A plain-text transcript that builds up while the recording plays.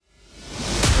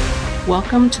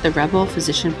Welcome to the Rebel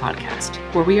Physician Podcast,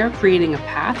 where we are creating a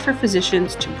path for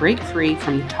physicians to break free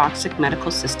from the toxic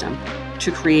medical system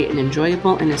to create an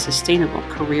enjoyable and a sustainable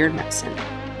career in medicine.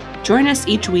 Join us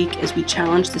each week as we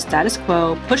challenge the status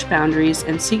quo, push boundaries,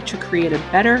 and seek to create a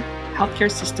better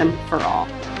healthcare system for all.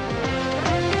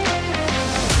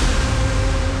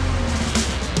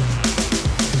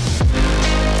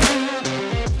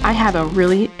 I have a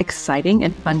really exciting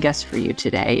and fun guest for you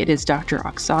today. It is Dr.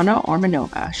 Oxana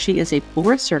Ormonova. She is a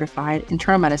board-certified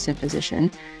internal medicine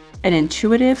physician, an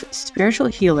intuitive spiritual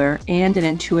healer, and an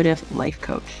intuitive life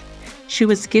coach. She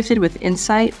was gifted with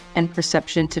insight and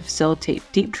perception to facilitate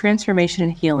deep transformation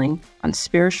and healing on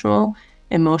spiritual,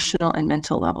 emotional, and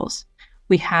mental levels.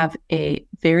 We have a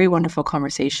very wonderful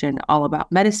conversation all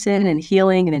about medicine and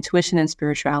healing and intuition and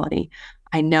spirituality.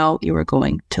 I know you are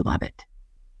going to love it.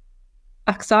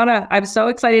 Oxana, I'm so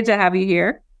excited to have you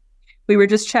here. We were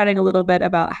just chatting a little bit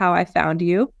about how I found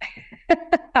you,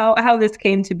 how this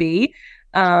came to be,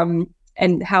 and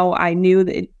how I knew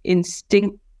that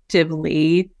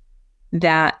instinctively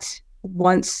that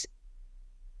once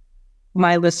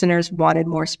my listeners wanted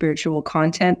more spiritual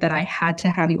content, that I had to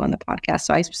have you on the podcast.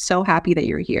 So I'm so happy that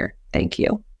you're here. Thank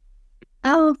you.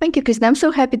 Oh, thank you, Kristen. I'm so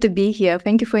happy to be here.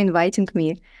 Thank you for inviting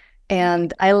me.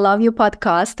 And I love your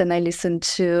podcast, and I listen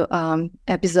to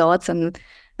episodes, and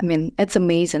I mean, it's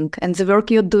amazing. And the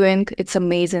work you're doing, it's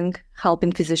amazing,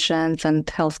 helping physicians and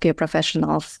healthcare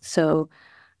professionals. So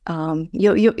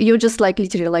you're just like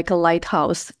literally like a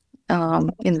lighthouse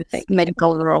in the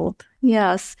medical world.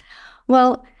 Yes.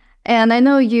 Well, and I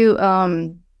know you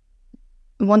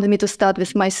wanted me to start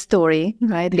with my story,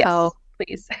 right? Yes,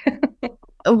 please.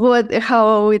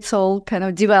 How it's all kind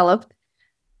of developed.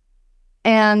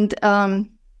 And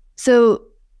so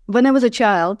when I was a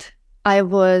child,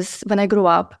 when I grew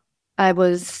up, I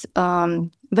was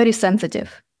very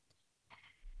sensitive.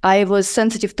 I was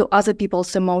sensitive to other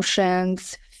people's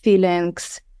emotions,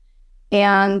 feelings,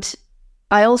 and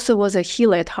I also was a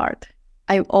healer at heart.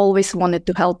 I always wanted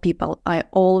to help people. I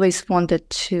always wanted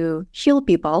to heal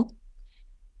people.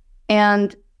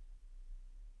 And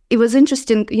it was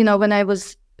interesting, when I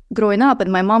was growing up,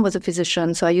 and my mom was a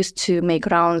physician, so I used to make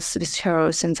rounds with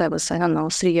her since I was,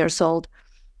 3 years old.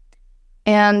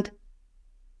 And,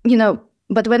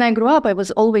 but when I grew up, I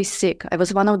was always sick. I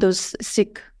was one of those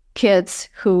sick kids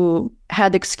who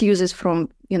had excuses from,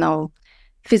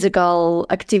 physical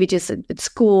activities at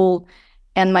school.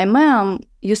 And my mom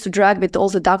used to drag me to all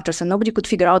the doctors, and nobody could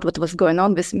figure out what was going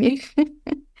on with me.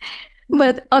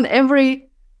 But on every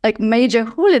major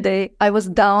holiday, I was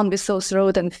down with sore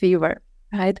throat and fever.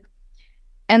 Right.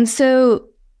 And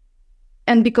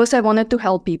because I wanted to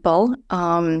help people,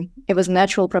 it was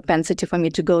natural propensity for me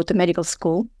to go to medical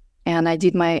school. And I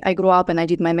grew up and I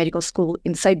did my medical school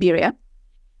in Siberia.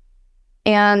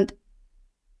 And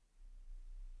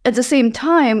at the same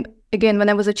time, again, when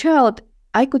I was a child,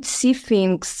 I could see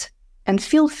things and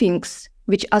feel things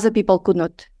which other people could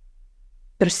not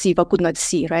perceive or could not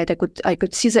see, right? I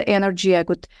could see the energy. I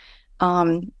could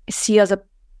see other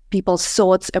people's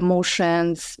thoughts,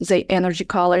 emotions, the energy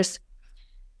colors.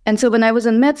 And so when I was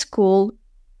in med school,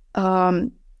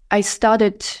 I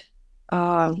started,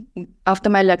 after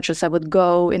my lectures, I would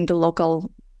go in the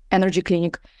local energy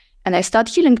clinic and I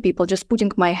started healing people, just putting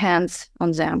my hands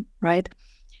on them, right?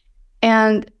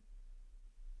 And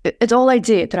it's all I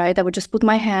did, right? I would just put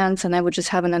my hands and I would just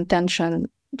have an intention,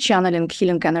 channeling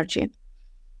healing energy.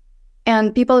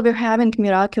 And people were having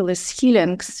miraculous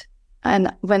healings.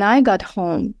 And when I got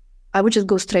home, I would just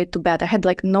go straight to bed. I had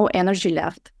no energy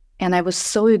left and I was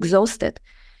so exhausted.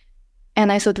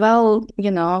 And I thought, well,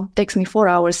 takes me 4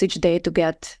 hours each day to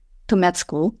get to med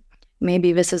school.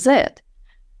 Maybe this is it.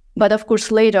 But of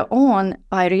course, later on,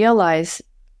 I realized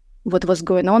what was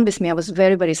going on with me. I was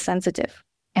very, very sensitive.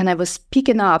 And I was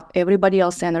picking up everybody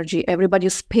else's energy,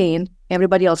 everybody's pain,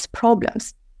 everybody else's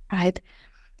problems, right?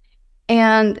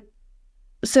 And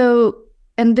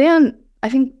then I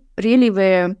think really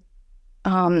where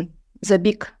the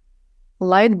big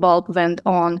light bulb went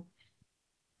on,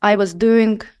 I was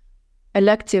doing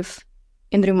elective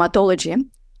in rheumatology.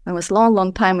 I was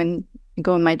long time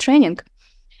ago in my training.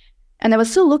 And I was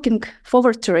still looking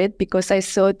forward to it because I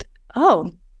thought,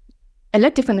 oh,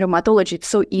 elective in rheumatology, it's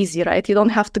so easy, right? You don't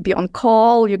have to be on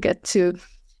call. You get to,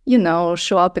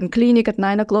 show up in clinic at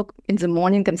 9 o'clock in the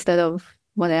morning instead of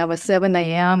 7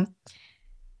 a.m.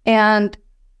 And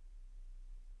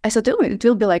I thought, oh, it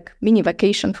will be like mini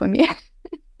vacation for me.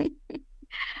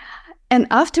 And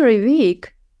after a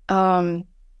week doing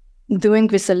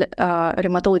this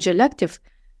rheumatology elective,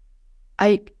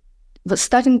 I was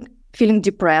starting feeling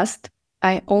depressed.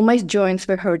 All my joints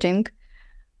were hurting.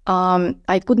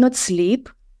 I could not sleep.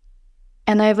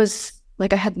 And I was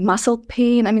like, I had muscle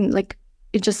pain. I mean, like,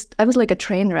 I was like a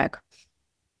train wreck.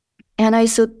 And I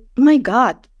said, oh my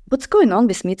God, what's going on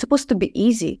with me? It's supposed to be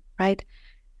easy, right?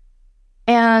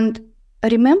 And I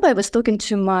remember I was talking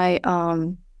to my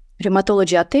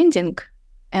rheumatology attending,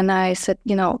 and I said,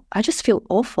 I just feel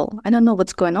awful. I don't know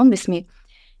what's going on with me.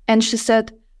 And she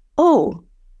said, oh,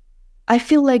 I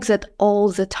feel like that all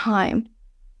the time.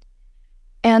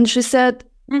 And she said,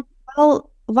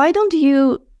 well, why don't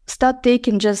you start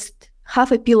taking just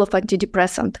half a pill of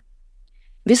antidepressant?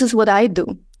 This is what I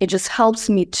do. It just helps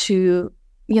me to,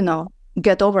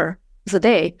 get over the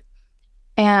day.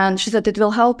 And she said, it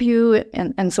will help you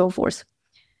and so forth.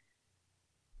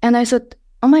 And I said,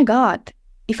 oh my God,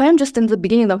 if I'm just in the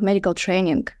beginning of medical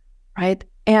training, right?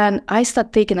 And I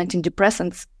start taking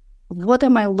antidepressants, what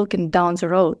am I looking down the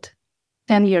road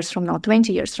 10 years from now,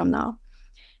 20 years from now?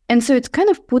 And so it kind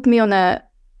of put me on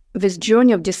this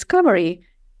journey of discovery.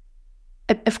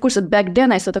 Of course, back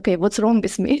then I thought, okay, what's wrong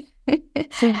with me?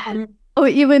 Or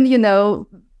even,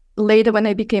 later when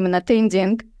I became an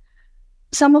attending,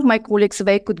 some of my colleagues,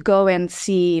 they could go and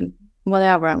see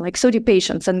whatever, like 30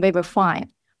 patients, and they were fine.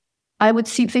 I would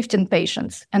see 15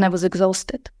 patients and I was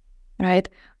exhausted, right?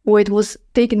 Or it was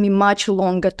taking me much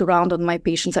longer to round on my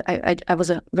patients. I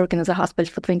was working as a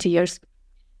hospital for 20 years.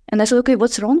 And I said, okay,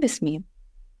 what's wrong with me?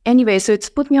 Anyway, so it's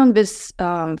put me on this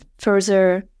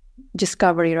further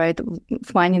discovery, right?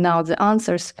 Finding out the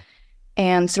answers.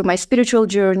 And through my spiritual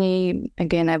journey,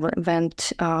 again, I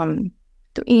went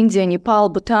to India, Nepal,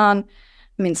 Bhutan,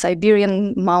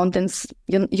 Siberian mountains,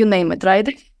 you name it, right?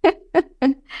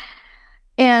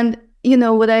 And,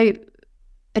 what I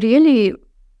really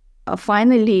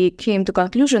finally came to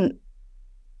conclusion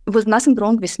was nothing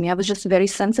wrong with me. I was just very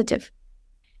sensitive.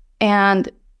 And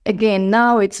again,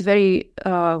 now it's very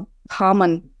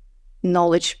common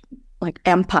knowledge, like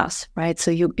empath, right? So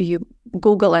you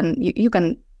Google and you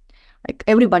can, like,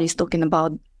 everybody's talking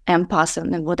about empath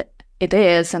and what it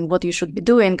is and what you should be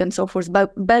doing and so forth.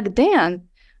 But back then,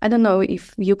 I don't know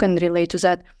if you can relate to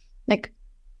that. Like,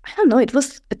 I don't know, it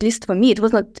was, at least for me, it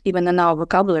was not even in our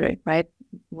vocabulary, right?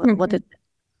 What it.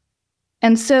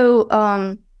 And so,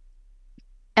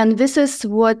 and this is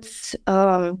what,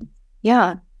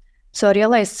 So I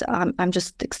realized I'm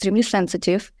just extremely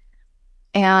sensitive.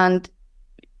 And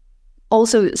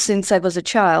also, since I was a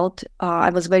child,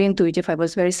 I was very intuitive, I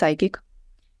was very psychic.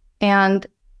 And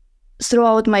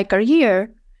throughout my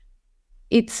career,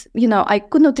 it's, I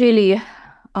could not really,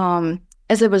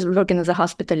 as I was working as a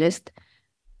hospitalist,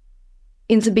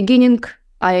 in the beginning,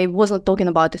 I wasn't talking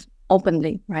about it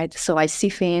openly, right? So I see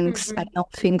things, I know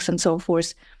things and so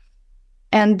forth.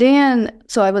 And then,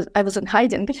 so I wasn't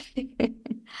hiding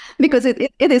because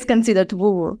it is considered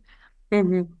woo-woo.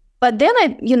 But then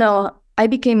I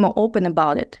became more open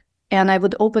about it. And I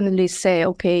would openly say,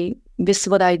 okay, this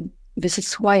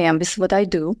is who I am, this is what I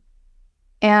do.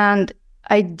 And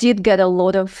I did get a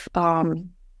lot of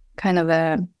kind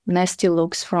of nasty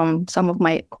looks from some of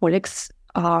my colleagues.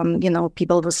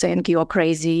 People were saying, you're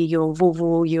crazy, you're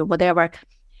woo-woo, you're whatever.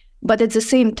 But at the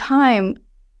same time,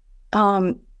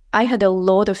 I had a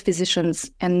lot of physicians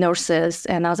and nurses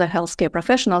and other healthcare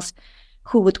professionals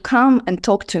who would come and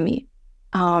talk to me.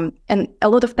 And a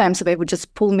lot of times they would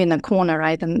just pull me in a corner,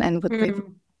 right? And would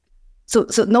so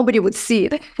nobody would see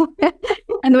it.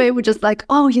 And they would just like,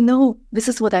 oh, this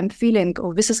is what I'm feeling,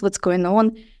 or this is what's going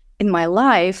on in my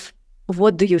life.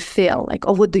 What do you feel like,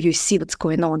 or what do you see what's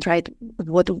going on, right?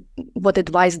 What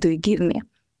advice do you give me?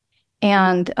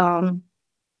 And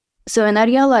so I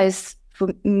realized, for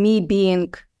me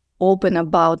being open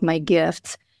about my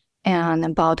gifts and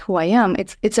about who I am,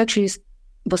 it's actually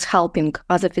was helping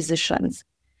other physicians.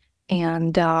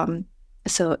 And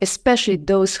so especially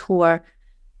those who are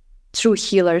true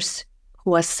healers,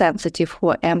 who are sensitive, who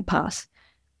are empaths.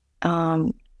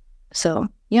 So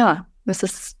yeah, this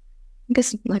is, I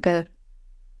guess, like a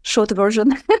short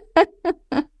version.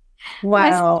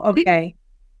 Wow. Okay.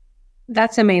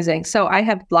 That's amazing. So I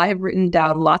have written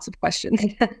down lots of questions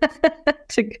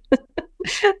to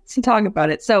talk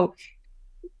about it. So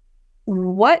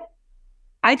what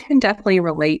I can definitely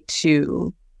relate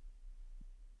to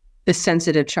the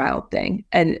sensitive child thing.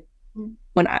 And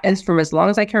from as long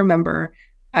as I can remember,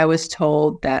 I was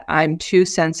told that I'm too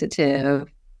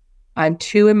sensitive, I'm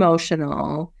too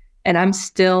emotional, and I'm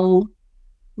still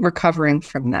recovering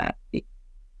from that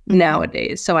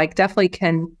nowadays. So I definitely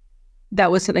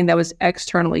that was something that was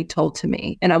externally told to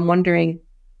me. And I'm wondering,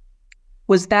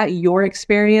 was that your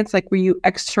experience? Like, were you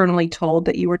externally told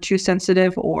that you were too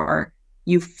sensitive, or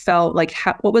you felt like,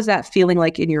 what was that feeling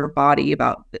like in your body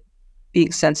about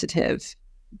being sensitive?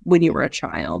 when you were a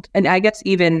child, and I guess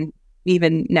even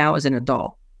now as an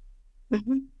adult?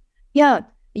 Mm-hmm. Yeah,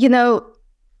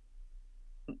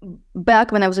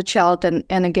 back when I was a child and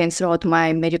again throughout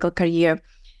my medical career,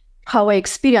 how I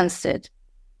experienced it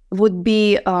would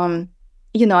be,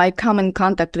 I come in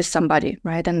contact with somebody,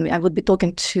 right? And I would be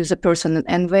talking to the person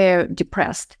and they're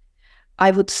depressed.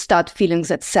 I would start feeling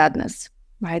that sadness,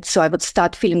 right? So I would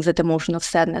start feeling that emotion of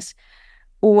sadness.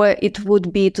 Or it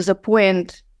would be to the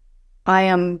point I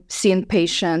am seeing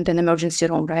patient in emergency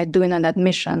room, right? Doing an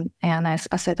admission. And I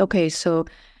said, okay, so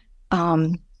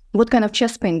what kind of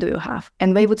chest pain do you have?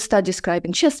 And they would start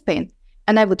describing chest pain.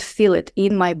 And I would feel it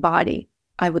in my body.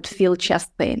 I would feel chest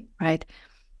pain, right?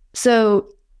 So,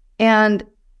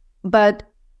 but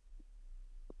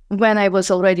when I was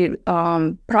already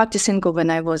practicing or when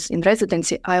I was in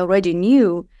residency, I already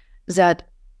knew that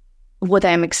what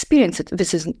I'm experiencing,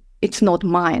 it's not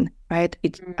mine, right?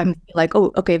 I'm like,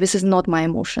 oh, okay, this is not my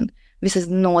emotion. This is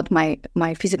not my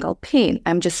physical pain.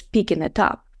 I'm just picking it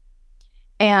up.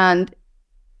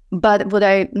 But what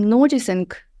I'm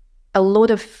noticing, a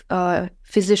lot of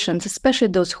physicians, especially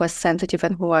those who are sensitive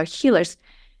and who are healers,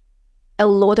 a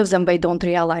lot of them, they don't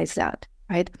realize that,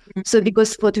 right? Mm-hmm. So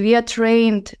because what we are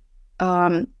trained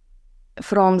from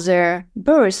their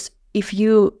birth, if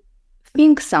you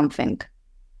think something,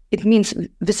 it means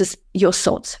this is your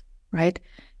thoughts, right?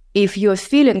 If you're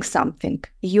feeling something,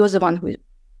 you're the one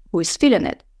who is feeling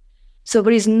it. So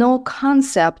there is no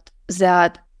concept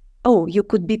that, oh, you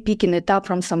could be picking it up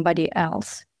from somebody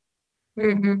else.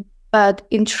 Mm-hmm. But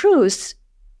in truth,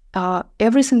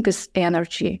 everything is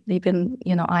energy. Even,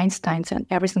 Einstein said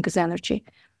everything is energy.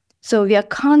 So we are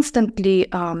constantly,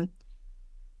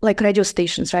 like radio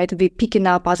stations, right? We're picking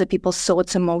up other people's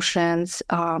thoughts, emotions,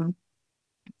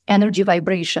 energy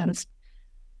vibrations.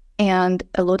 And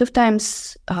a lot of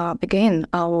times, again,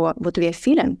 what we are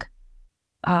feeling,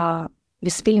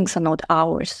 these feelings are not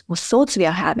ours. What thoughts we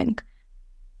are having,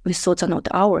 these thoughts are not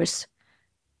ours.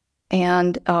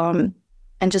 And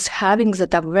just having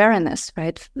that awareness,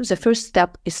 right? The first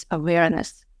step is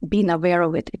awareness, being aware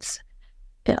of it.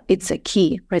 It's a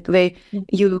key, right? Where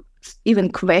you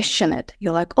even question it.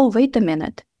 You're like, oh, wait a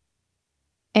minute.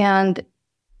 And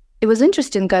it was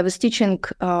interesting. I was teaching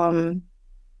a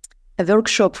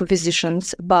workshop for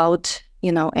physicians about,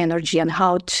 energy and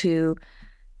how to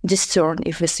discern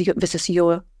if this is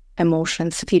your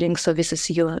emotions, feelings, or this is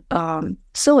your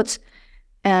thoughts.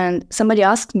 And somebody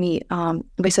asked me,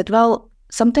 they said, well,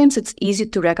 sometimes it's easy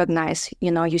to recognize,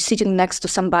 you're sitting next to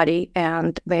somebody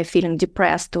and they're feeling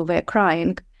depressed or they're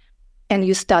crying and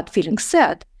you start feeling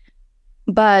sad.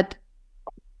 But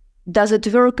does it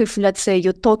work if, let's say,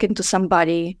 you're talking to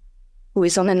somebody who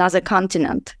is on another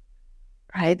continent,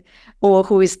 right? Or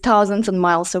who is thousands of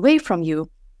miles away from you?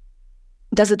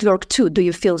 Does it work too? Do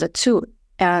you feel that too?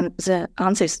 And the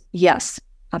answer is yes,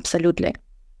 absolutely.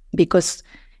 Because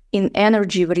in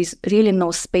energy, there is really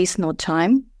no space, no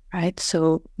time, right?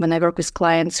 So when I work with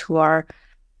clients who are,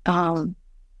 on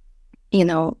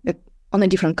a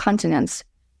different continents,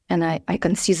 and I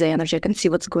can see the energy, I can see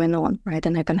what's going on, right?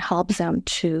 And I can help them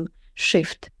to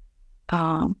shift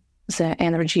the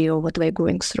energy or what they're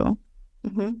going through.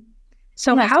 Mm-hmm.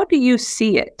 So how do you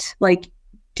see it? Like,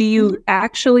 do you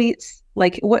actually,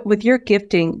 like, what with your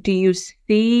gifting, do you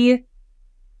see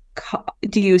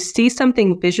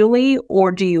something visually,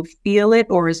 or do you feel it,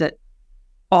 or is it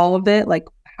all of it? Like,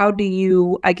 how do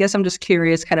you, I guess I'm just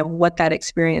curious kind of what that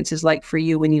experience is like for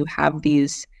you when you have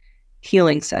these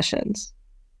healing sessions.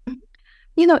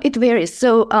 It varies.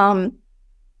 So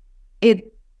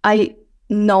I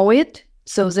know it.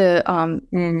 So there are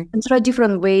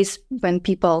different ways when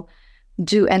people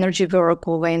do energy work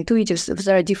or when intuitives,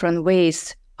 there are different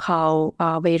ways how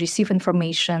they receive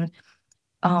information.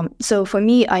 So for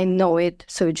me, I know it.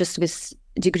 So just with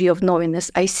degree of knowingness,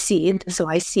 I see it. So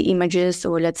I see images,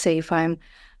 or let's say if I'm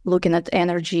looking at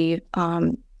energy,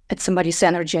 at somebody's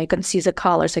energy, I can see the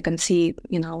colors, I can see,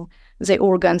 the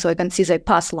organs, or I can see their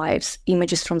past lives,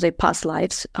 images from their past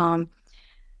lives.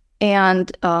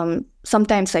 And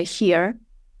sometimes I hear,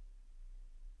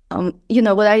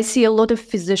 what I see a lot of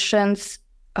physicians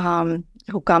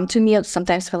who come to me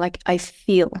sometimes feel like I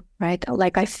feel, right?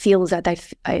 Like I feel that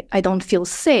I don't feel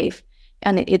safe.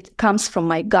 And it comes from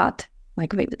my gut,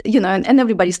 like, and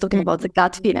everybody's talking about the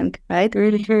gut feeling, right?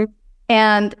 Mm-hmm.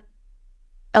 And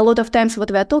a lot of times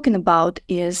what we're talking about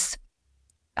is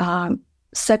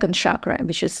second chakra,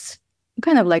 which is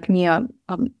kind of like near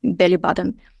belly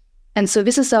button. And so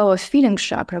this is our feeling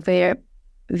chakra, where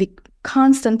we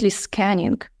constantly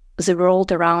scanning the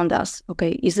world around us.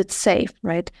 Okay, is it safe,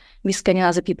 right? We're scanning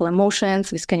other people's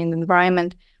emotions, we're scanning the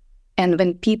environment. And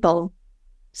when people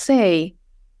say,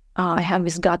 I have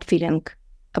this gut feeling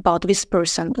about this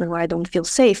person, or I don't feel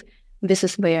safe, this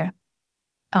is where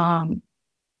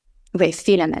they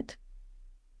feel in it.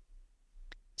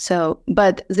 So,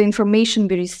 but the information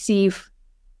we receive,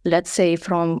 let's say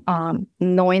from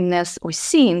knowingness or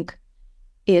seeing,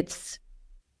 we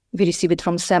receive it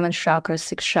from 7 chakras,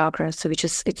 6 chakras, so which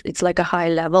is it's like a high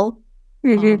level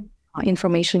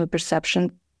information or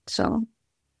perception. So,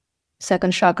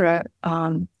 second chakra,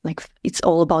 like it's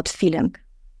all about feeling.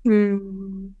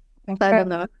 Okay. I don't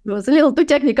know. It was a little too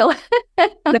technical.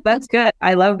 That's good.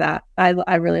 I love that.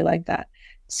 I really like that.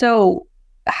 So,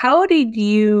 how did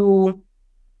you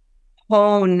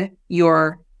hone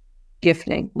your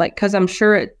gifting? Like, because I'm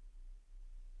sure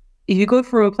if you go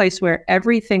from a place where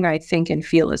everything I think and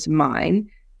feel is mine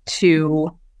to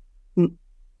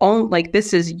like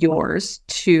this is yours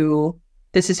to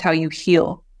this is how you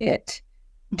heal it.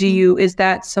 Is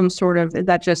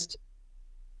that just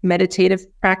meditative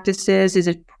practices? Is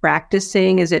it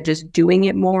practicing? Is it just doing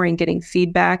it more and getting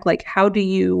feedback? Like, how do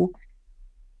you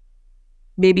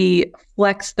maybe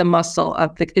flex the muscle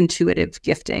of the intuitive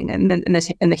gifting and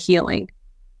the healing?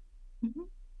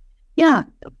 Yeah,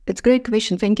 it's a great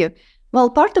question. Thank you. Well,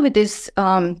 part of it is,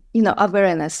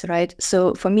 awareness, right?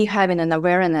 So for me, having an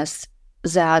awareness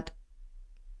that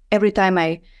every time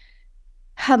I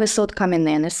have a thought coming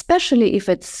in, especially if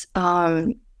it's,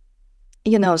 some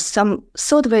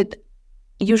thought that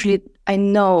usually I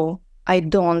know I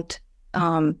don't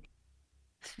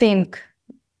think,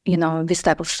 this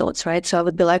type of thoughts, right? So I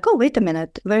would be like, oh, wait a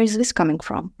minute, where is this coming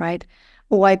from, right?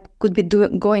 Or I could be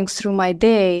going through my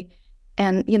day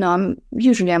and, I'm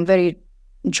very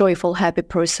joyful, happy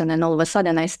person. And all of a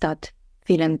sudden I start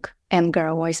feeling anger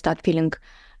or I start feeling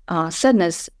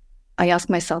sadness. I ask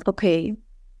myself, okay,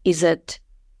 is it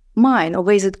mine or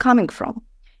where is it coming from?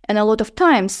 And a lot of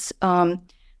times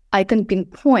I can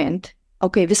pinpoint,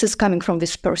 okay, this is coming from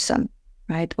this person,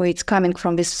 right? Or it's coming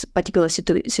from this particular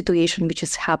situation which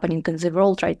is happening in the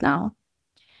world right now.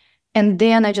 And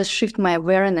then I just shift my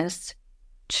awareness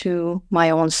to my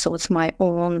own thoughts, my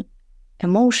own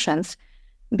emotions,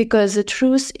 because the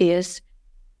truth is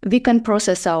we can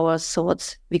process our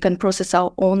thoughts, we can process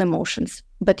our own emotions,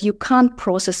 but you can't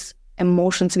process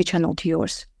emotions which are not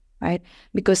yours, right?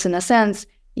 Because in a sense,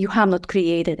 you have not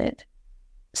created it.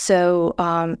 So,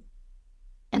 and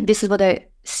this is what I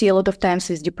see a lot of times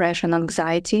with depression,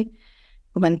 anxiety,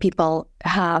 when people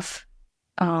have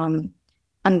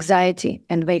anxiety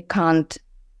and they can't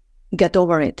get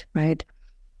over it, right?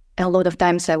 And a lot of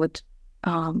times I would,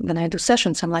 when I do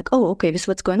sessions, I'm like, oh, okay, this is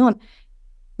what's going on.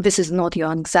 This is not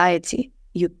your anxiety.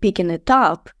 You're picking it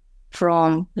up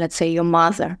from, let's say, your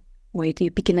mother. Wait,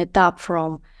 you're picking it up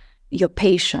from your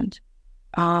patient,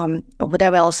 or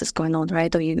whatever else is going on,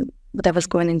 right? Or whatever's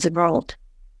going on in the world.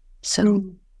 So,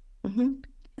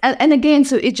 and again,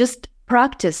 so it's just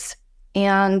practice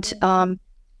and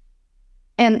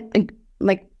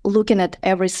like looking at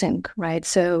everything, right?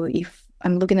 So if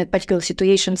I'm looking at particular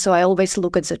situation, so I always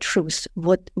look at the truth,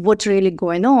 what's really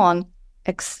going on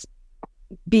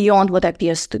beyond what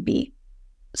appears to be.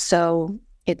 So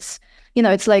it's,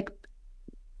 it's like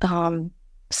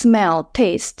smell,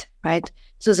 taste, right?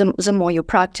 So the more you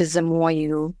practice, the more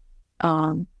you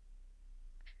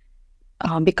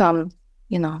become,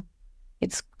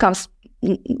 it comes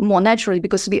more naturally,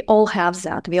 because we all have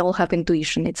that. We all have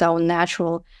intuition. It's our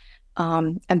natural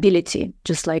ability,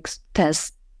 just like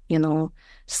taste,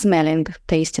 smelling,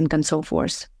 tasting, and so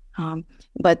forth.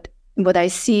 But what I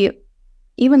see,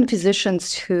 even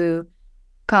physicians who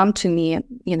come to me,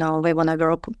 they want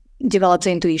to develop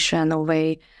the intuition, or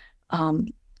they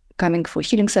coming for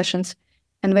healing sessions,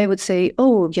 and they would say,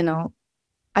 oh,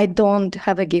 I don't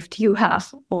have a gift you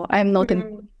have, or I'm not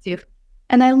intuitive.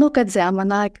 And I look at them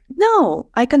and I'm like, no,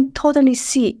 I can totally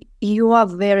see you are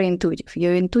very intuitive.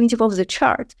 You're intuitive of the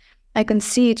chart. I can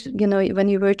see it, when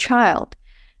you were a child,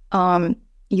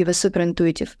 you were super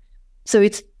intuitive. So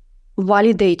it's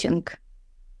validating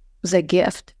the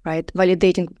gift, right?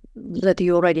 Validating that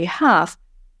you already have,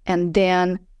 and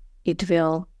then it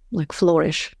will like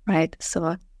flourish, right?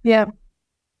 So yeah,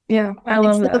 I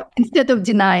love that. Instead of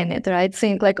denying it, right?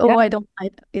 Saying like, oh, I don't,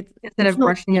 instead of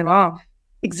brushing it off.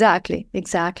 Exactly.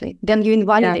 Then you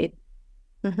invalidate.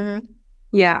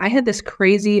 Yeah, I had this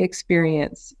crazy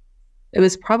experience. It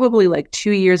was probably like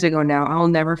 2 years ago now. I'll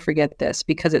never forget this,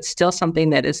 because it's still something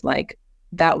that is like,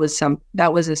 that was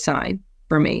a sign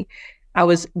for me. I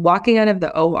was walking out of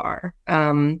the OR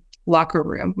locker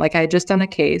room. Like, I had just done a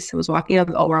case. I was walking out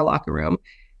of the OR locker room,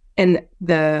 and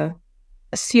the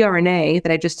CRNA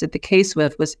that I just did the case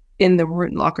with was in the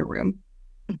locker room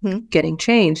getting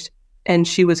changed. And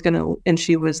she was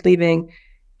leaving,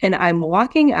 And I'm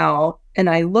walking out and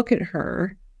I look at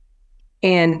her,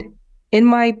 and in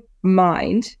my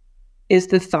mind is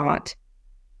the thought,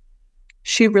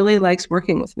 she really likes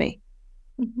working with me.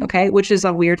 Okay. Which is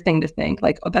a weird thing to think,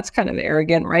 like, oh, that's kind of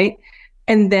arrogant, right?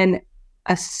 And then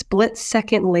a split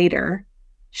second later,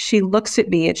 she looks at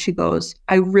me and she goes,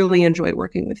 I really enjoy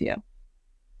working with you.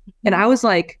 And I was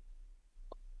like,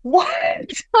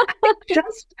 what?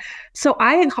 So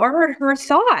I heard her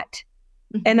thought.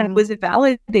 And I was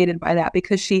validated by that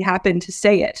because she happened to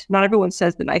say it. Not everyone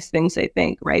says the nice things they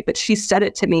think, right? But she said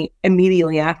it to me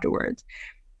immediately afterwards.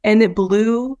 And it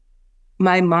blew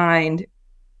my mind.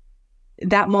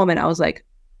 That moment, I was like,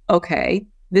 okay,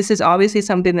 this is obviously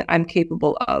something that I'm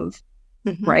capable of,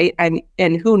 right?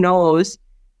 And who knows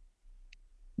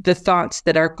the thoughts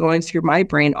that are going through my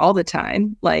brain all the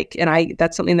time. Like, and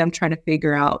that's something that I'm trying to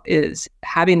figure out, is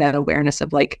having that awareness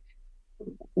of like,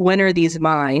 when are these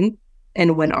mine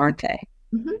and when aren't they?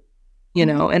 You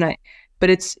know,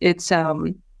 but it's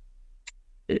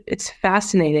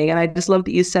fascinating. And I just love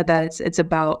that you said that it's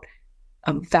about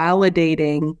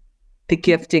validating the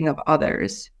gifting of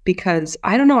others, because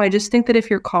I don't know, I just think that if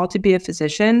you're called to be a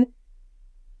physician,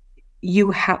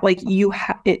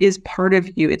 it is part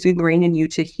of you. It's ingrained in you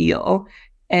to heal.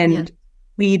 And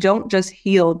we don't just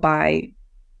heal by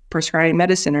prescribing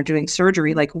medicine or doing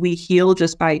surgery. Like, we heal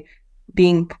just by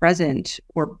being present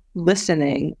or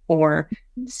listening or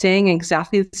saying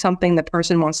exactly something the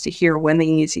person wants to hear when they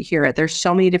need to hear it. There's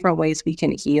so many different ways we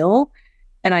can heal.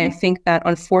 And I think that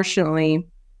unfortunately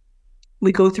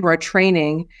we go through our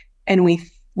training and we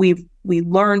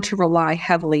learn to rely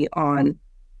heavily on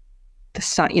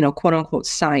the quote unquote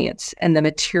science and the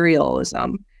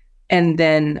materialism. And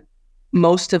then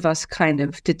most of us kind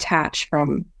of detach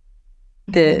from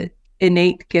the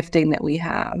innate gifting that we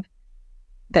have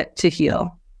that to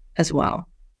heal as well.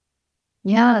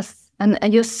 Yes. And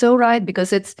you're so right,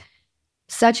 because it's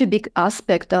such a big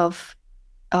aspect of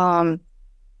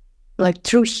like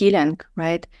true healing,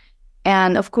 right?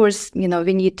 And of course, we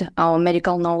need our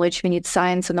medical knowledge, we need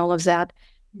science and all of that.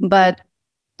 But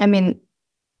I mean,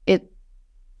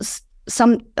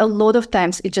 a lot of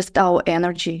times it's just our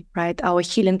energy, right? Our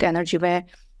healing energy, where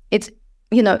it's,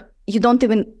 you don't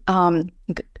even,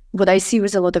 what I see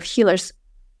with a lot of healers,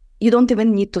 you don't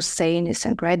even need to say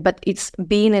anything, right? But it's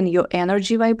being in your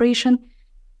energy vibration,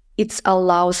 it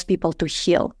allows people to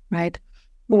heal, right?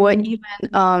 Or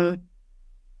even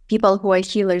people who are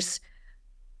healers,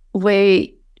 where,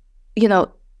 you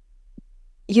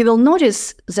will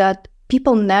notice that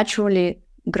people naturally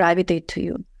gravitate to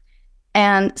you.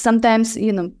 And sometimes,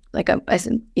 like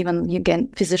even again,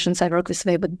 physicians I work with,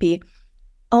 they would be,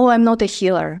 oh, I'm not a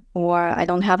healer, or I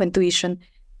don't have intuition.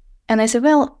 And I say,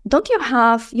 well, don't you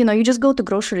have, you just go to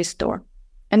grocery store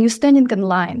and you're standing in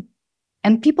line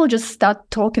and people just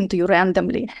start talking to you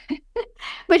randomly.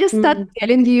 They just start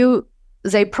telling you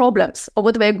their problems or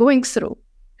what they're going through,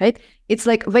 right? It's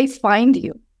like they find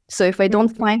you. So if they don't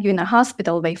find you in a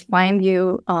hospital, they find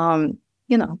you, in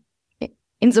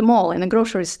the mall, in a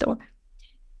grocery store.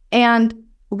 And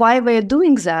why we're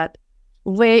doing that,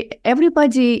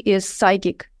 everybody is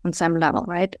psychic on some level,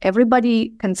 right?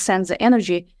 Everybody can sense the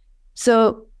energy.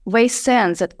 So they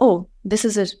sense that, oh, this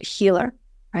is a healer,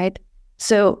 right?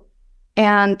 So,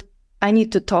 and I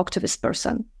need to talk to this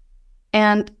person.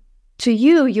 And to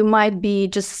you, you might be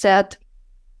just said,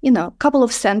 a couple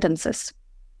of sentences.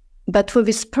 But for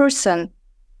this person,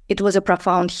 it was a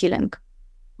profound healing.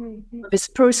 For this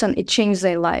person, it changed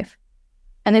their life.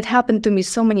 And it happened to me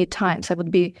so many times. I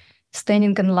would be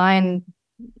standing in line,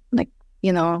 like,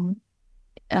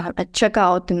 at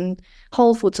checkout in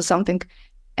Whole Foods or something,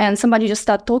 and somebody just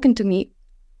started talking to me.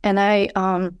 And I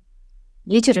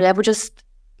literally, I would just,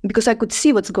 because I could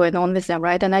see what's going on with them,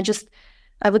 right? And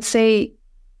I would say,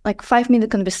 like 5-minute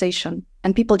conversation,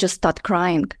 and people just start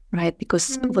crying, right?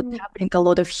 Because what's happening, a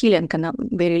lot of healing, and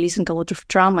they're releasing a lot of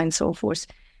trauma and so forth.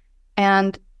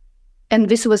 And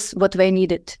this was what they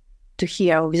needed to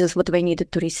hear. This is what they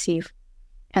needed to receive.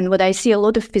 And what I see a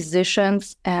lot of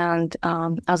physicians and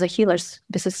other healers,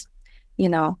 this is,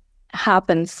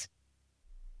 happens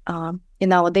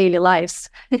in our daily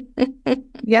lives.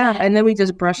 Yeah. And then we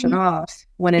just brush it off,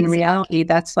 when in reality,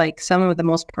 that's like some of the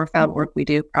most profound work we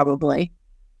do, probably.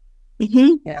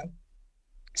 Yeah.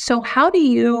 So how do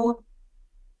you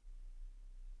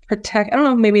protect? I don't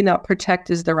know, maybe not protect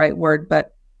is the right word,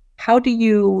 but how do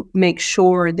you make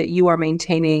sure that you are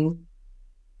maintaining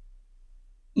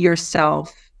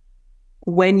yourself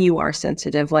when you are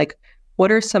sensitive? Like,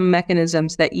 what are some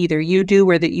mechanisms that either you do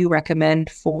or that you recommend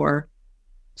for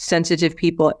sensitive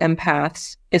people,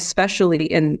 empaths, especially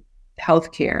in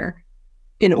healthcare,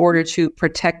 in order to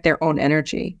protect their own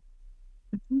energy?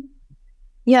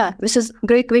 Yeah, this is a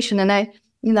great question. And I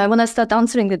want to start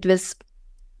answering it with,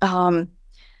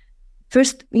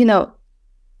 first,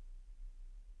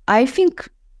 I think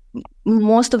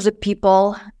most of the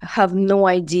people have no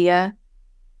idea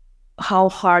how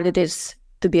hard it is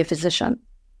to be a physician.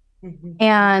 Mm-hmm.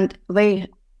 And they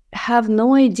have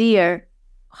no idea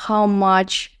how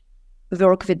much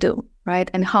work we do, right?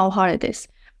 And how hard it is.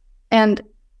 And,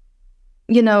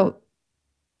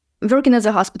 working as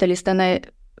a hospitalist, and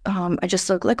I just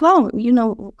thought like, wow,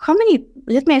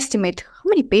 let me estimate, how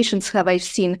many patients have I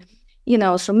seen,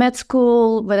 so med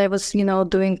school, when I was,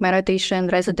 doing my rotation,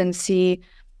 residency,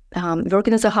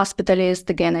 working as a hospitalist.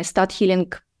 Again, I started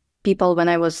healing people when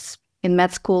I was in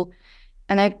med school.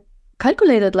 And I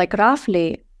calculated like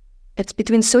roughly, it's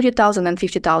between 30,000 and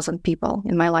 50,000 people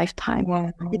in my lifetime.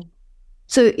 Wow.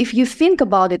 So if you think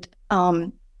about it,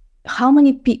 how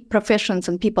many professions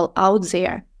and people out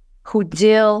there who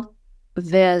deal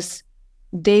with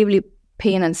daily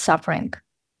pain and suffering,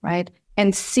 right?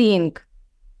 And seeing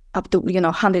up to,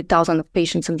 100,000 of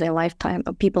patients in their lifetime,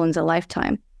 of people in their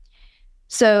lifetime.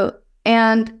 So,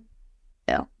 and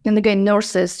again,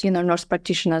 nurses, nurse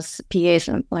practitioners, PAs,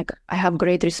 and like, I have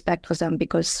great respect for them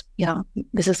because,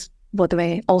 this is what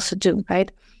they also do,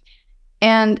 right?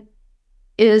 And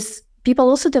people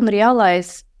also don't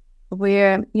realize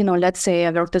where, let's say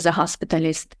I worked as a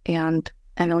hospitalist and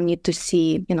I will need to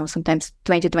see, sometimes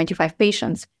 20, 25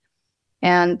 patients.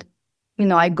 And,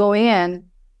 I go in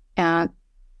and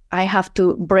I have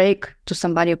to break to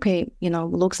somebody, okay,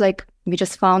 looks like we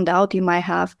just found out you might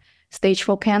have stage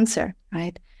 4 cancer,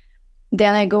 right?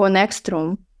 Then I go next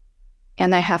room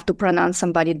and I have to pronounce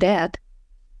somebody dead.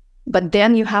 But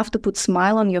then you have to put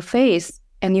smile on your face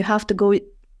and you have to go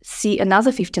see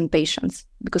another 15 patients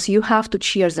because you have to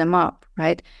cheer them up,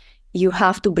 right? You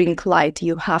have to bring light,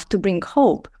 you have to bring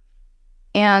hope.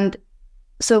 And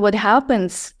so what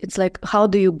happens, it's like, how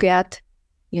do you get,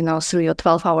 through your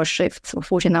 12-hour shifts or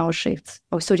 14-hour shifts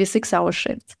or 36-hour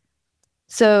shifts?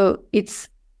 So it's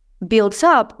builds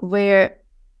up where,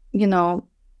 and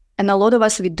a lot of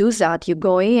us, we do that. You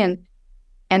go in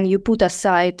and you put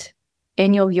aside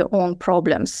any of your own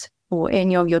problems or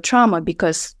any of your trauma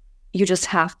because you just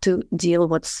have to deal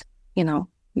with,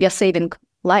 we are saving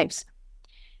lives.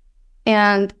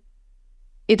 And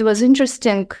it was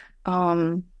interesting.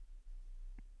 I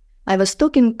was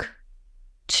talking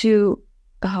to,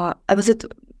 I was at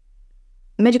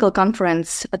medical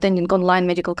conference, attending online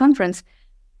medical conference,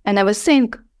 and I was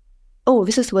saying, oh,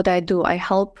 this is what I do. I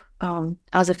help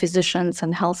other physicians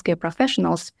and healthcare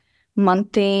professionals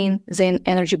maintain their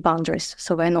energy boundaries.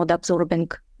 So they're not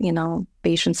absorbing,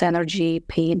 patients' energy,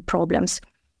 pain, problems.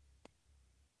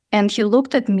 And he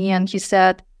looked at me and he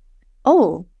said,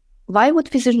 oh, why would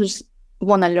physicians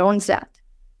want to learn that?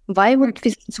 Why would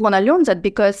physicians want to learn that?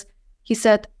 Because he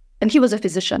said, and he was a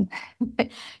physician,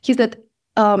 he said,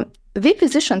 we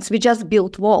physicians, we just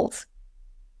build walls,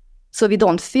 so we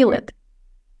don't feel it.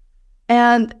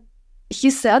 And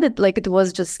he said it like it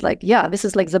was just like, yeah, this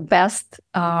is like the best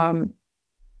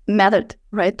method,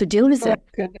 right, to deal with it.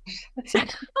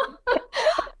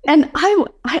 And I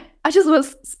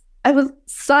was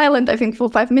silent, I think, for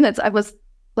 5 minutes. I was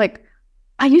like,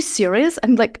 are you serious?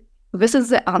 And like, this is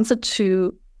the answer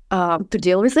to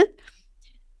deal with it.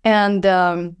 And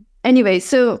anyway,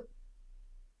 so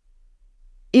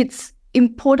it's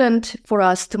important for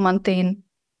us to maintain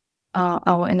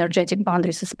our energetic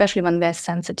boundaries, especially when we're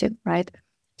sensitive, right?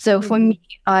 So for me,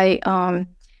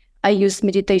 I use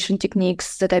meditation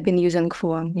techniques that I've been using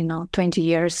for 20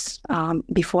 years.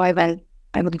 Before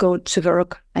I would go to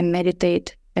work. I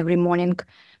meditate every morning.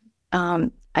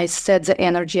 I set the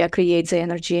energy. I create the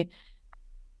energy.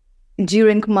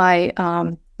 During my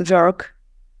work,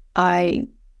 I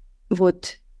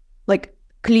would like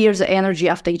clear the energy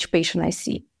after each patient I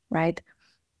see, right?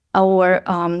 Or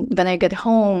when I get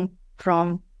home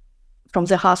from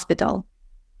the hospital,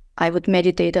 I would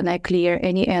meditate and I clear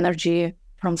any energy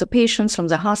from the patients, from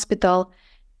the hospital,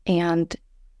 and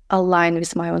align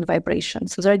with my own vibration.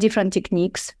 So there are different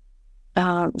techniques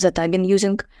that I've been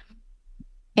using.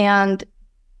 And,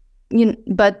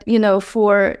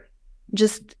 for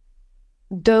just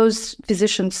those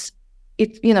physicians,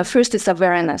 first it's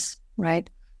awareness, right?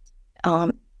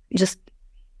 Just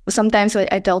sometimes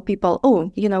I tell people,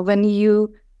 when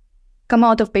you come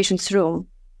out of patient's room,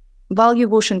 while you're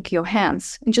washing your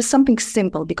hands, and just something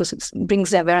simple because it brings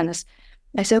the awareness.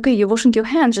 I say, okay, you're washing your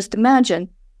hands, just imagine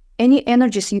any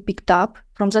energies you picked up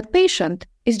from that patient,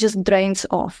 it just drains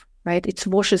off, right? It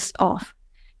washes off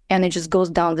and it just goes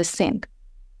down the sink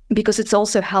because it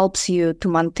also helps you to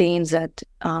maintain that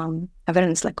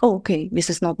awareness, like, oh, okay, this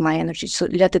is not my energy, so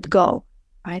let it go,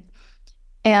 right?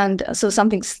 And so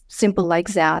something simple like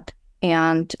that.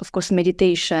 And of course,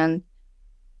 meditation,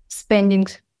 spending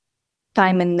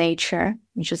time in nature,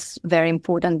 which is very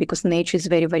important because nature is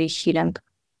very, very healing.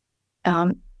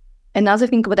 Another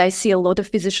thing what I see a lot of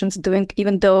physicians doing,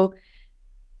 even though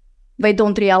they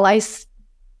don't realize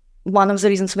one of the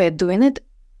reasons they're doing it,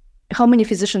 how many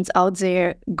physicians out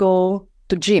there go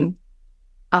to gym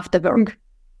after work,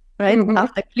 right?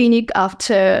 After clinic,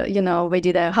 after, they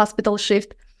did a hospital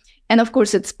shift. And of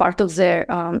course, it's part of their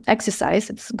exercise.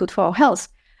 It's good for our health.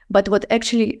 But what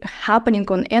actually happening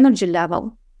on energy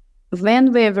level,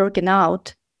 when we're working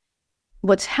out,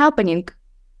 what's happening,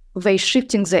 they're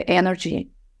shifting the energy.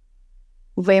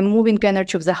 They're moving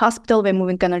energy of the hospital, they're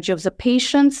moving energy of the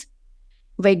patients.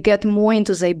 They get more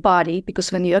into their body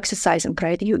because when you're exercising,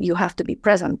 right, you have to be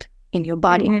present in your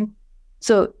body.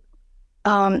 So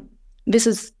this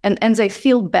is, and they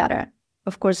feel better.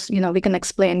 Of course, we can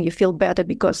explain you feel better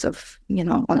because of,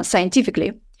 on a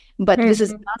scientifically, but this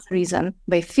is another reason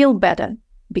they feel better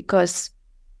because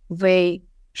they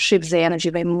shift the energy,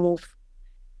 they move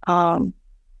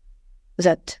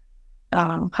that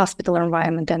hospital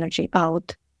environment energy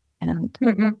out. And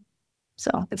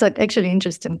so it's like actually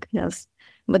interesting, yes.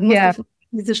 But most of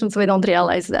physicians, we don't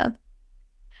realize that.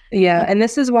 Yeah, and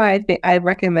this is why I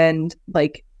recommend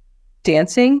like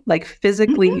dancing, like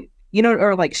physically,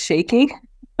 or like shaking.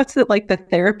 What's it like the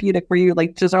therapeutic where you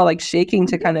like just are like shaking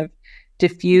to kind of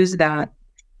diffuse that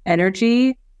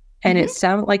energy? And it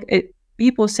sounds like it.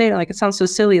 People say like it sounds so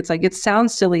silly. It's like it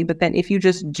sounds silly, but then if you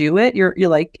just do it, you're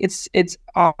like it's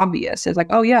obvious. It's like,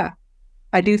 oh yeah,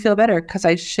 I do feel better because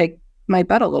I shake my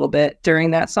butt a little bit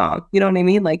during that song. You know what I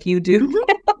mean? Like you do.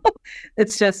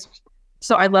 It's just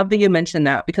so I love that you mentioned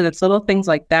that because it's little things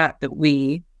like that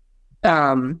we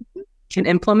can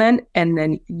implement and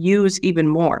then use even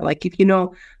more. Like if if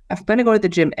I'm going to go to the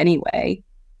gym anyway,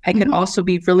 I can also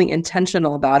be really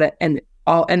intentional about it and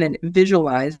then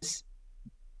visualize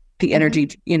the energy,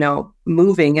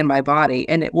 moving in my body,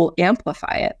 and it will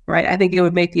amplify it, right? I think it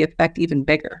would make the effect even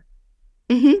bigger.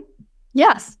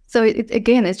 Yes. So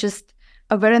again, it's just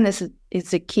awareness is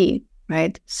the key,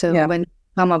 right? So when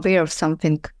I'm aware of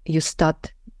something, you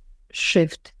start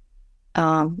shift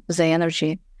the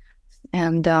energy.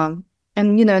 And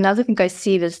another thing I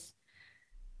see is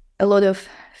a lot of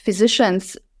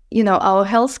physicians, our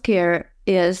healthcare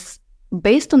is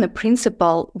based on a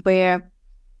principle where,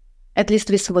 at least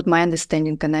this is what my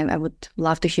understanding, and I would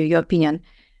love to hear your opinion,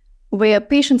 where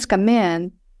patients come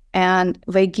in and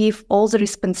they give all the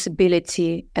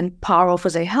responsibility and power for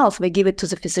their health, they give it to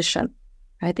the physician,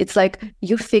 right? It's like,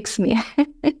 you fix me.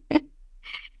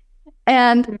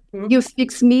 And you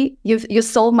fix me, you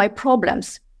solve my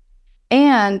problems.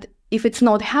 And if it's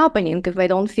not happening, if I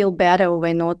don't feel better or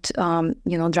we're not,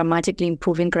 dramatically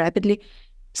improving rapidly,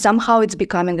 somehow it's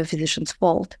becoming the physician's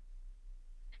fault.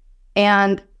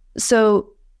 And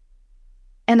so,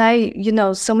 and I,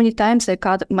 so many times I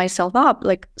caught myself up,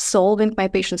 like solving my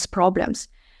patient's problems,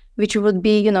 which would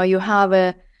be, you have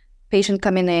a patient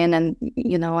coming in and,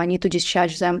 I need to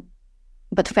discharge them,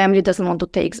 but family doesn't want to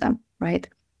take them, right?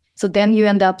 So then you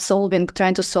end up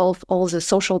trying to solve all the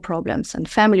social problems and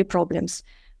family problems.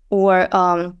 Or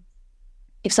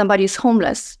if somebody is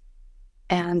homeless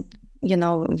and,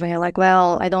 they're like,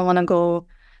 well, I don't want to go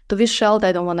to this shelter,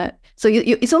 I don't want to. So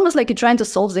it's almost like you're trying to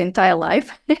solve the entire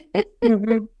life,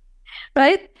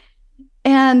 right?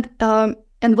 And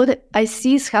what I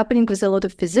see is happening with a lot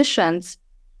of physicians,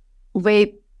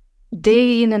 they,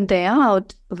 day in and day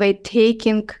out, they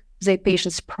taking their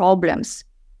patients' problems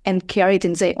and carry it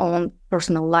in their own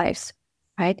personal lives,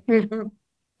 right?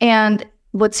 And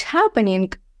what's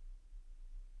happening,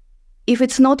 if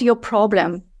it's not your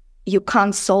problem, you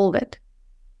can't solve it.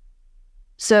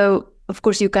 So, of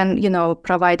course, you can,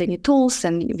 provide any tools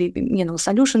and,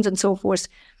 solutions and so forth,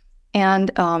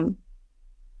 and kind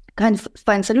of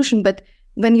find solution. But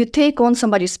when you take on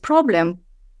somebody's problem,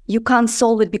 you can't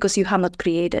solve it because you have not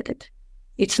created it.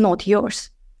 It's not yours.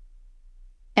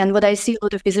 And what I see a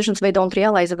lot of physicians, they don't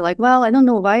realize, they're like, well, I don't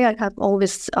know why I have all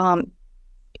these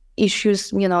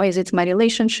issues, is it my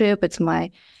relationship, it's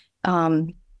my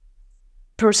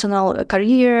personal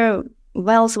career,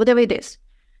 wealth, whatever it is.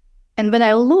 And when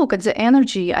I look at the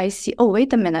energy, I see, oh,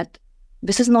 wait a minute,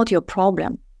 this is not your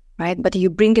problem, right? But you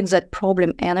bring in that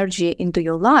problem energy into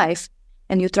your life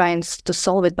and you try to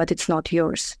solve it, but it's not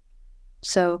yours.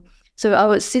 So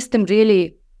our system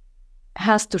really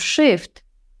has to shift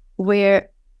where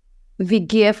we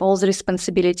give all the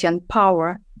responsibility and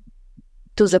power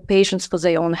to the patients for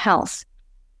their own health.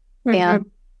 And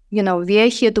we are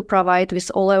here to provide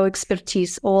with all our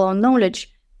expertise, all our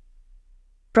knowledge,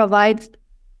 provide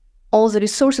all the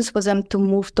resources for them to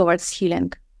move towards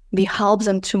healing. We help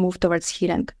them to move towards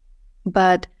healing,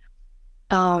 but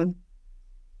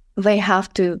they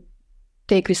have to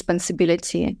take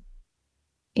responsibility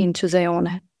into their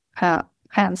own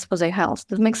hands for their health.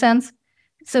 Does it make sense?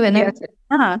 So,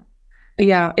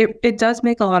 yeah, it does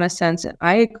make a lot of sense.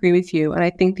 I agree with you. And I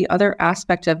think the other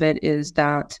aspect of it is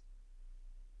that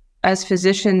as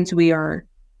physicians,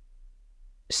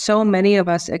 so many of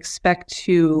us expect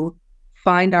to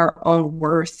find our own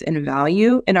worth and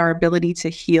value in our ability to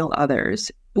heal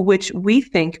others, which we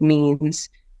think means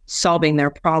solving their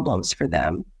problems for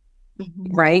them,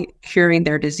 right? Curing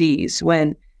their disease,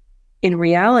 when in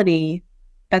reality,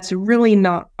 that's really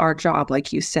not our job,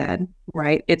 like you said,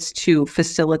 right? It's to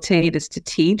facilitate, it's to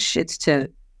teach, it's to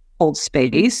hold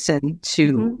space and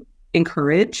to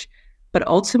encourage. But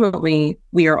ultimately,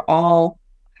 we are all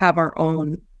have our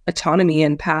own autonomy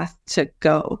and path to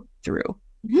go through.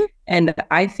 And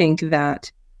I think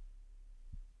that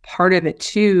part of it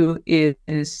too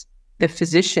is the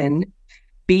physician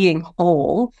being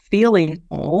whole, feeling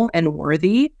whole and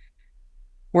worthy,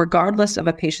 regardless of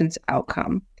a patient's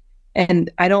outcome.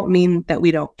 And I don't mean that we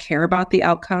don't care about the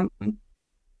outcome,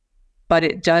 but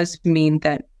it does mean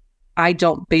that I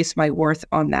don't base my worth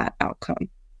on that outcome.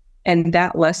 And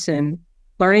that lesson,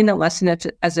 learning the lesson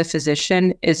as a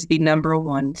physician is the number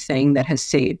one thing that has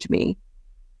saved me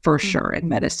for sure in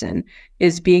medicine,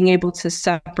 is being able to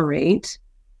separate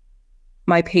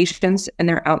my patients and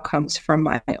their outcomes from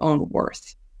my own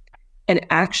worth. And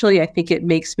actually, I think it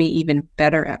makes me even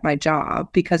better at my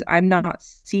job because I'm not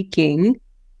seeking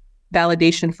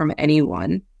validation from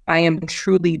anyone. I am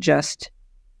truly just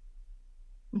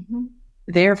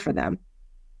there for them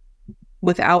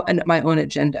without my own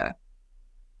agenda.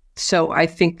 So I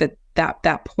think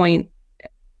that point,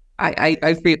 I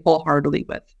agree wholeheartedly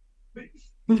with.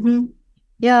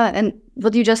 Yeah, and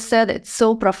what you just said, it's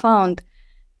so profound.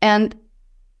 And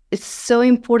it's so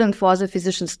important for other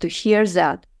physicians to hear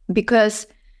that, because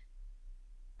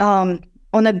on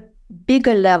a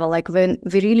bigger level, like when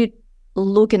we're really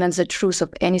looking at the truth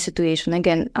of any situation,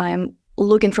 again, I'm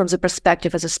looking from the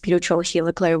perspective as a spiritual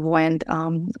healer, clairvoyant,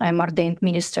 I'm ordained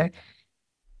minister.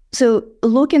 So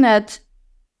looking at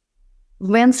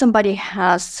when somebody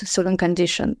has a certain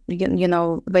condition,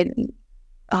 when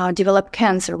develop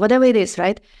cancer, whatever it is,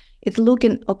 right? It's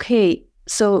looking, okay,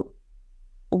 so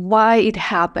why it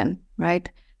happened, right?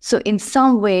 So in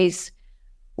some ways,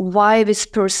 why this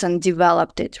person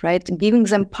developed it, right? Giving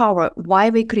them power, why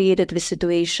they created the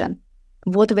situation,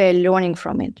 what they're learning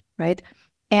from it, right?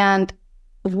 And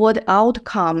what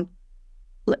outcome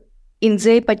in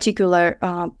their particular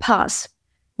path,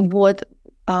 what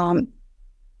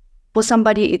for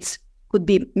somebody it could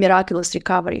be miraculous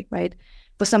recovery, right?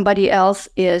 For somebody else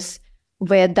is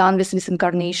we're done with this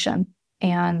incarnation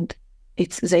and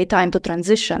it's their time to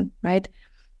transition, right?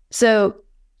 So,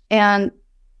 and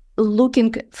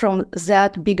looking from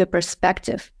that bigger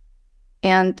perspective.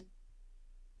 And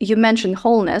you mentioned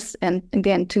wholeness. And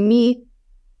again, to me,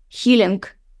 healing,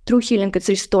 true healing, it's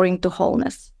restoring to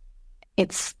wholeness.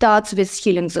 It starts with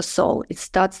healing the soul. It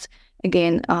starts,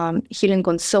 again, healing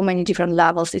on so many different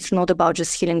levels. It's not about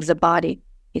just healing the body.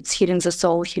 It's healing the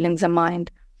soul, healing the mind,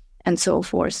 and so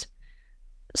forth.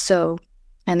 So,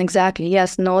 and exactly,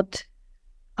 yes, not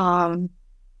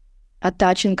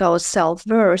attaching our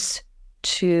self-worth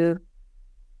to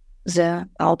the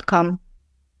outcome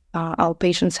our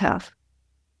patients have.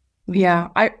 Yeah,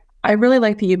 I really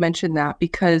like that you mentioned that,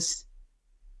 because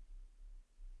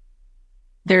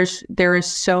there is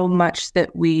so much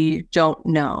that we don't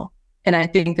know. And I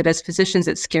think that as physicians,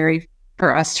 it's scary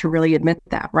for us to really admit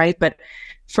that, right? But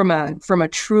from a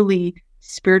truly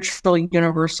spiritual,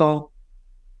 universal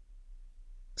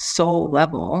soul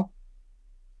level,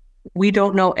 we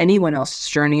don't know anyone else's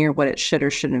journey or what it should or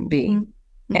shouldn't be.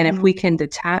 And if we can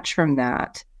detach from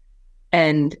that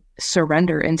and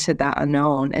surrender into that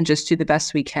unknown and just do the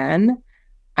best we can,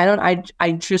 I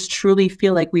just truly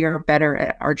feel like we are better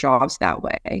at our jobs that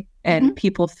way. And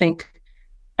people think,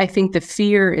 I think the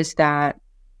fear is that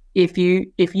if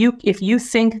you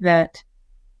think that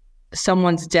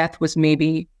someone's death was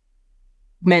maybe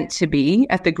meant to be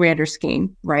at the grander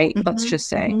scheme, right? Let's just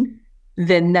say,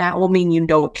 then that will mean you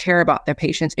don't care about their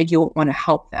patients and you won't want to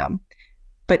help them.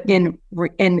 But in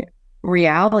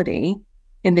reality,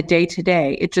 in the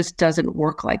day-to-day, it just doesn't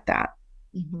work like that.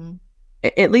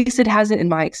 At least it hasn't in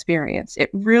my experience. It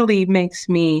really makes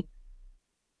me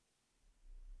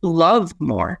love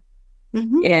more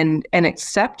and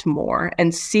accept more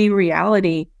and see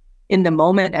reality in the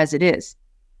moment as it is,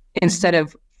 instead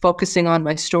of focusing on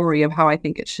my story of how I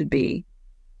think it should be.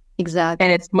 Exactly.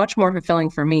 And it's much more fulfilling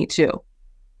for me too,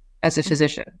 as a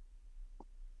physician.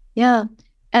 Yeah.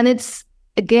 And it's,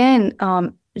 again,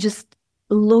 just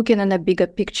looking in a bigger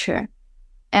picture.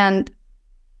 And,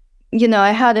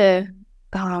 I had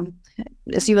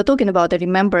as you were talking about, I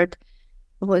remembered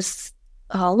it was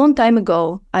a long time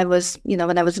ago. I was,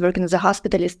 when I was working as a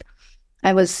hospitalist,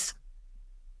 I was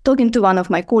talking to one of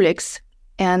my colleagues,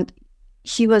 and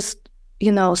he was,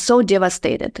 so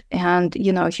devastated. And,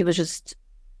 he was just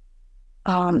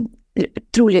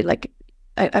truly like,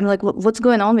 I'm like, what's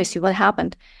going on with you? What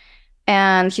happened?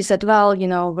 And he said, well, he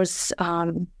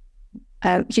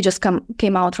just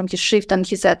came out from his shift, and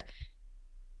he said,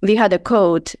 we had a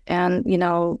code, and,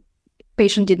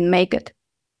 patient didn't make it.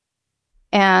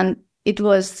 And it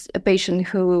was a patient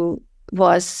who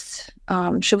was,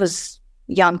 she was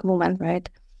a young woman, right?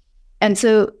 And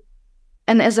so,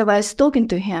 and as I was talking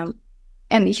to him,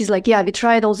 and he's like, yeah, we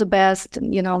tried all the best,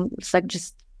 and, it's like,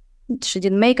 just, she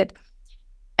didn't make it.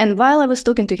 And while I was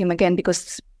talking to him again,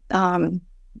 because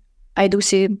I do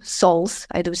see souls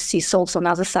on the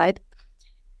other side.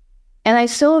 And I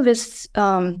saw this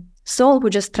soul who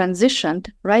just transitioned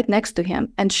right next to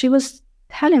him. And she was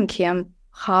telling him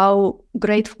how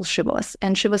grateful she was.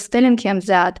 And she was telling him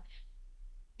that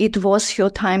it was her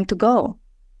time to go.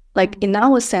 Like, in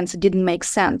our sense, it didn't make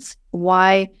sense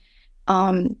why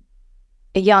a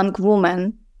young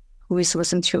woman who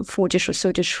was in her 40s or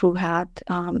 30s, who had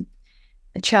a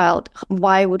child,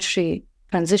 why would she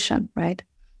transition, right?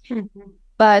 Mm-hmm.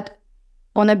 But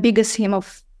on a bigger scheme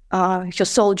of her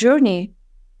soul journey,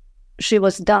 she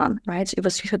was done, right? It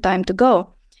was her time to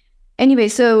go. Anyway,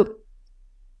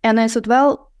 and I said,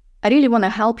 well, I really want to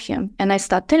help him. And I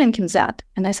started telling him that.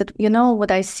 And I said,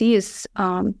 what I see is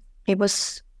it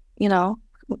was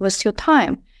your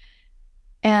time.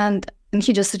 And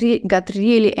he just got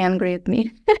really angry at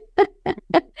me.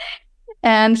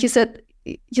 And he said,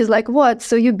 he's like, what?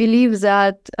 So you believe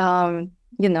that,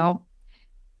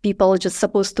 people are just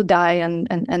supposed to die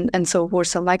and so forth?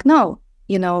 So I'm like, no,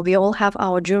 we all have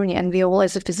our journey, and we all,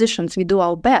 as physicians, we do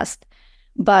our best,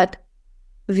 but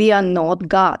we are not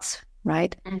gods,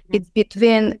 right? Mm-hmm. It's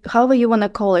between, however you want to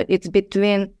call it, it's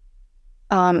between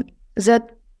that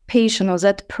patient or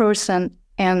that person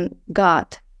and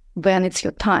God when it's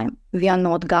your time. We are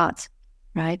not gods,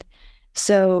 right?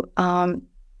 So, so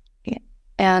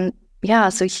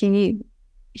he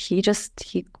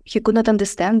could not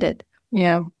understand it.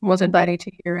 Yeah, wasn't ready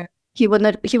to hear it. He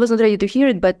wasn't ready to hear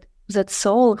it, but that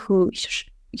soul who,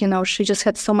 she just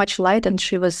had so much light, and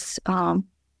she was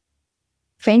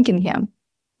thanking him,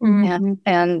 mm-hmm.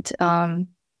 and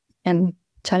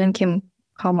telling him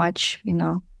how much,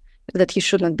 that he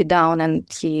shouldn't be down, and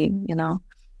he,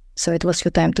 so it was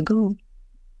your time to go.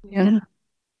 Yeah.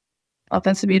 Oh,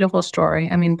 that's a beautiful story.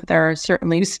 I mean, there are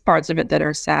certainly parts of it that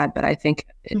are sad, but I think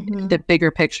mm-hmm. the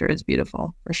bigger picture is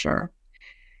beautiful for sure.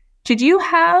 Did you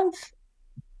have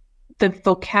the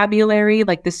vocabulary,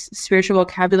 like this spiritual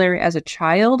vocabulary as a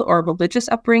child, or religious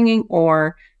upbringing,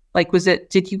 or like,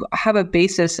 did you have a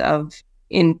basis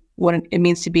in what it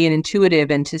means to be an intuitive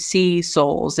and to see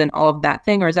souls and all of that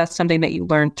thing? Or is that something that you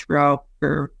learned throughout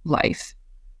your life?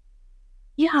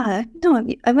 Yeah, no,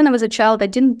 when I was a child, I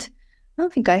don't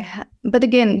think I had, but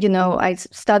again, I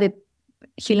started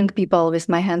healing people with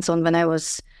my hands on when I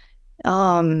was,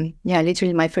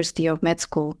 literally my first year of med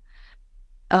school.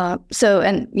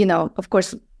 Of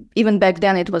course, even back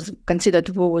then it was considered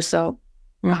woo, so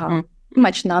mm-hmm.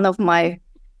 much none of my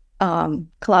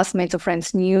classmates or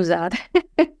friends knew that.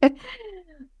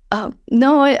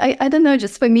 No, I don't know,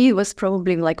 just for me it was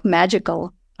probably like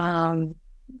magical,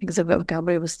 because the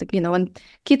vocabulary was like, when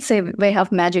kids say they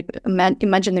have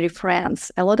imaginary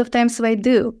friends, a lot of times they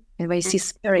do, and they see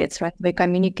spirits, right? They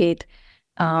communicate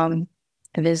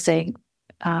with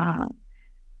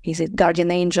is it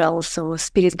guardian angels or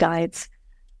spirit guides?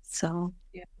 So,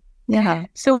 yeah.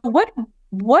 So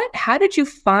how did you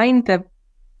find the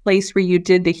place where you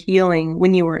did the healing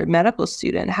when you were a medical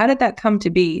student? How did that come to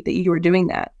be that you were doing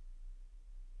that?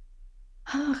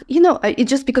 It's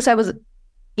just because I was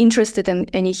interested in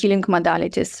any healing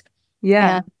modalities.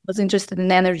 Yeah. And I was interested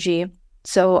in energy.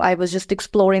 So I was just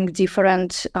exploring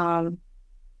different, I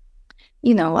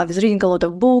was reading a lot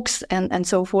of books and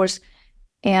so forth.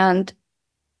 And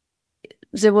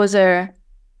there was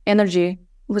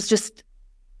was just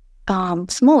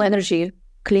small energy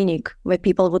clinic where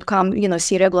people would come,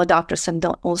 see regular doctors, and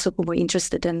also who were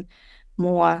interested in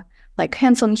more like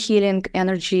hands-on healing,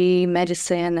 energy,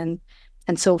 medicine,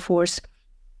 and so forth.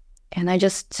 And I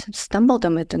just stumbled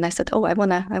on it, and I said, "Oh, I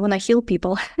wanna heal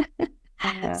people."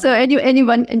 Yeah. So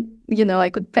anyone, I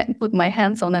could put my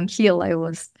hands on and heal.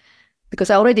 Because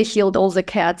I already healed all the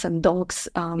cats and dogs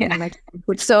in my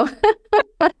childhood. So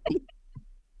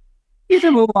you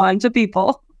can move on to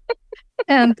people.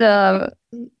 And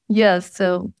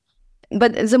so,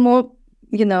 but the more,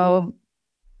 the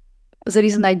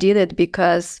reason I did it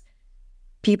because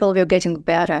people were getting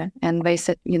better, and they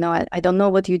said, I don't know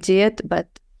what you did, but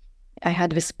I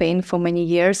had this pain for many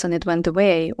years and it went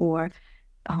away, or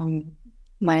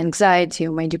my anxiety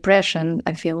or my depression,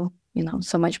 I feel,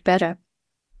 so much better.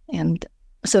 And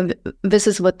so this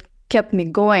is what kept me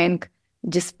going,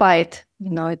 despite,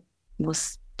 it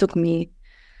took me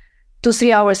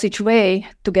 2-3 hours each way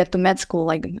to get to med school.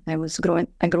 Like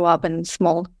I grew up in a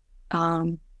small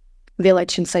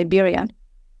village in Siberia,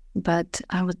 but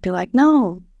I would be like,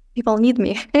 no, people need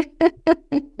me.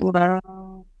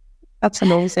 Wow, that's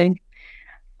amazing.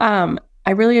 I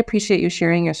really appreciate you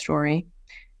sharing your story.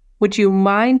 Would you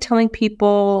mind telling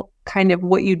people kind of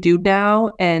what you do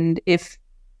now, and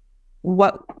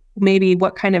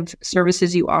what kind of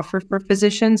services you offer for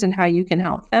physicians and how you can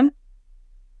help them?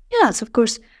 Yes, of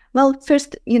course. Well,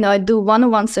 first, I do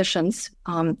one-on-one sessions,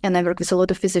 and I work with a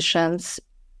lot of physicians.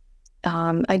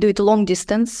 I do it long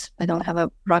distance. I don't have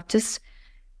a practice.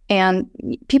 And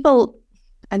people,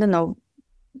 I don't know,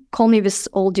 call me with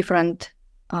all different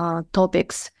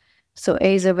topics. So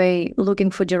either way, looking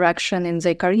for direction in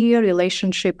their career,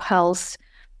 relationship, health.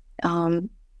 And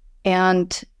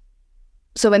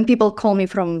so when people call me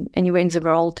from anywhere in the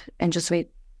world and just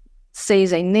say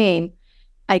their name,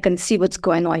 I can see what's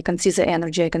going on. I can see the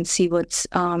energy. I can see what's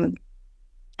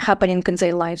happening in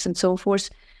their lives and so forth.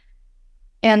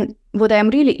 And what I'm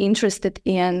really interested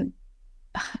in,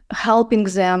 helping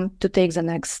them to take the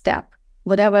next step,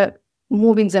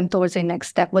 moving them towards the next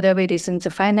step, whatever it is in the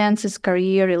finances,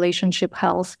 career, relationship,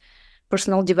 health,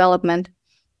 personal development.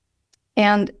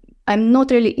 And I'm not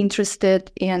really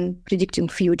interested in predicting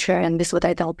future. And this is what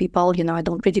I tell people, I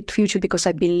don't predict future because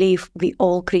I believe we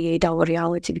all create our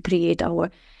reality, we create our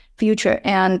future.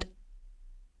 And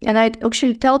I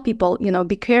actually tell people,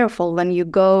 be careful when you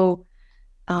go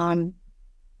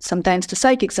sometimes to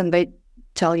psychics and they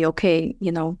tell you, okay,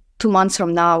 2 months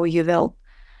from now, you will,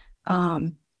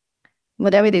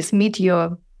 whatever it is, meet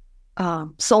your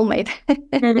soulmate.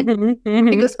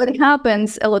 Because what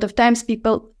happens, a lot of times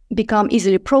people become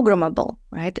easily programmable,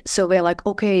 right? So we're like,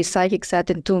 okay, psychic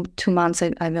said in two months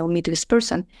I will meet this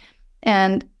person.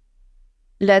 And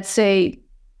let's say,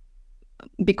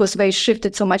 because they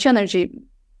shifted so much energy,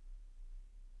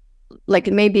 like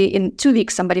maybe in 2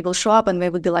 weeks, somebody will show up and they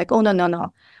would be like, oh,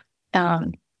 no.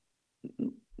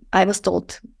 I was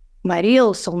told my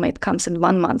real soulmate comes in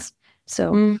 1 month.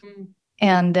 So,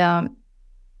 and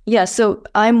so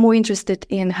I'm more interested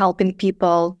in helping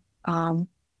people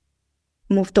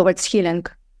move towards healing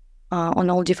on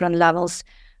all different levels.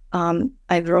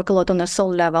 I work a lot on a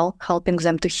soul level, helping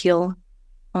them to heal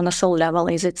on a soul level.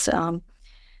 It's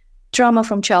trauma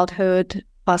from childhood,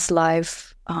 past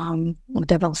life,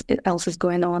 whatever else is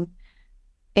going on.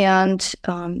 And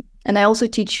I also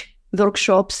teach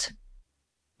workshops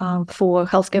for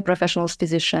healthcare professionals,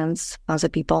 physicians, other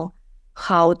people,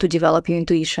 how to develop your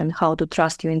intuition, how to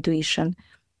trust your intuition,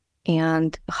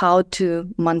 and how to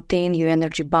maintain your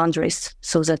energy boundaries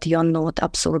so that you're not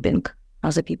absorbing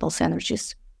other people's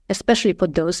energies, especially for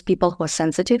those people who are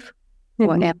sensitive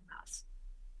or empaths.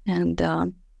 And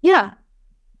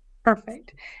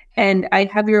Perfect. And I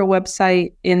have your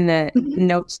website in the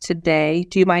notes today.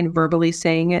 Do you mind verbally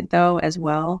saying it though as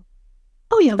well?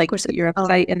 Oh yeah, of course. Your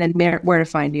website, and then where to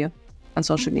find you on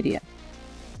social media.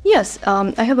 Yes,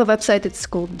 I have a website. It's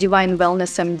called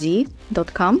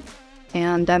divinewellnessmd.com.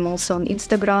 And I'm also on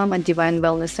Instagram at Divine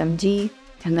Wellness MD,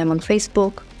 and I'm on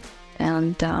Facebook.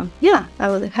 And I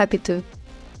was happy to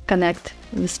connect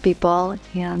with people.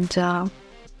 And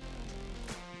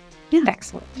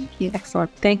Excellent.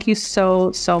 Excellent. Thank you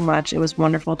so much. It was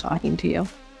wonderful talking to you.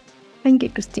 Thank you,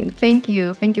 Christine. Thank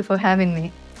you. Thank you for having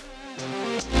me.